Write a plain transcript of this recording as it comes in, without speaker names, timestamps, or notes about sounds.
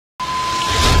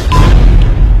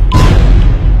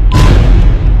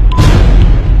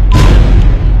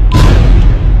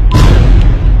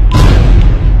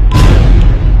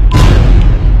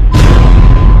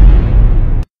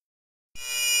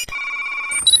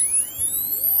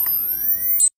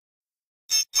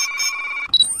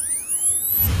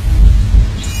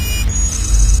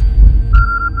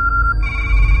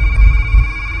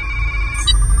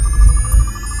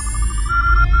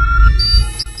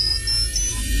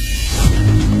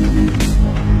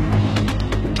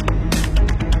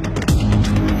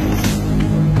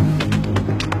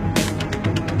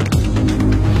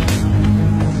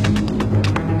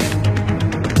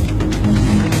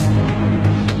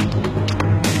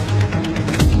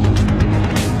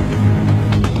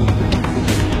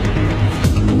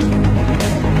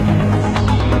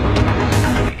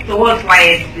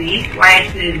YFC?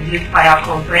 YFC is Youth Fire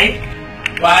Conference.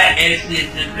 YFC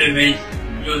simply means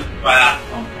Youth Fire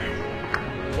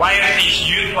Conference. YFC is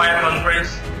Youth Fire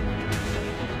Conference.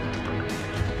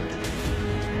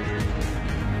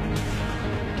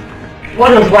 What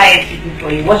does YFC do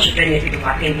for you? What's your benefit of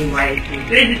attending YFC?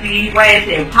 Basically,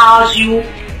 YFC empowers you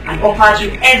and offers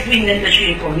you every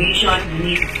necessary information you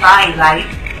need to start in life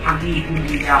and be a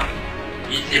good leader.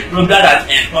 It's a program that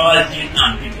empowers you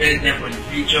and prepares them for the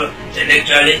future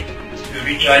intellectually,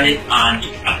 spiritually, and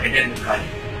academically.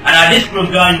 And at this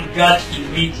program, you get to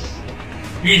meet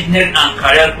business and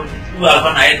career coaches who have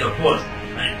gone ahead of us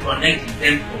and connect with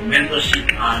them for mentorship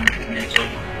and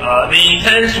mentoring. The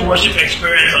intense worship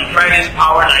experience on Friday's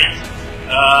Power Night,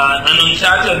 and on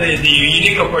Saturday the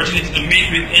unique opportunity to meet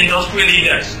with industry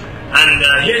leaders and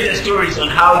hear their stories on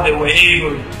how they were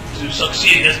able to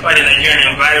succeed despite the Nigerian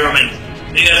environment.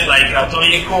 Leaders like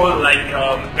Tony Cole, like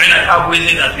Bernard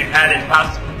Kabwezi that we've had in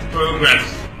past programs.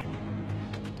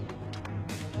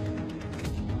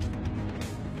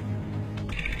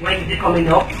 When is it coming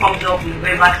up? Comes up in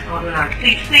November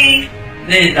 2016.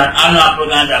 This is an annual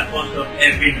program that comes up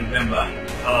every November.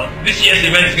 This year's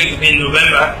event is going to be in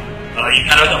November. You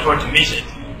cannot afford to miss it.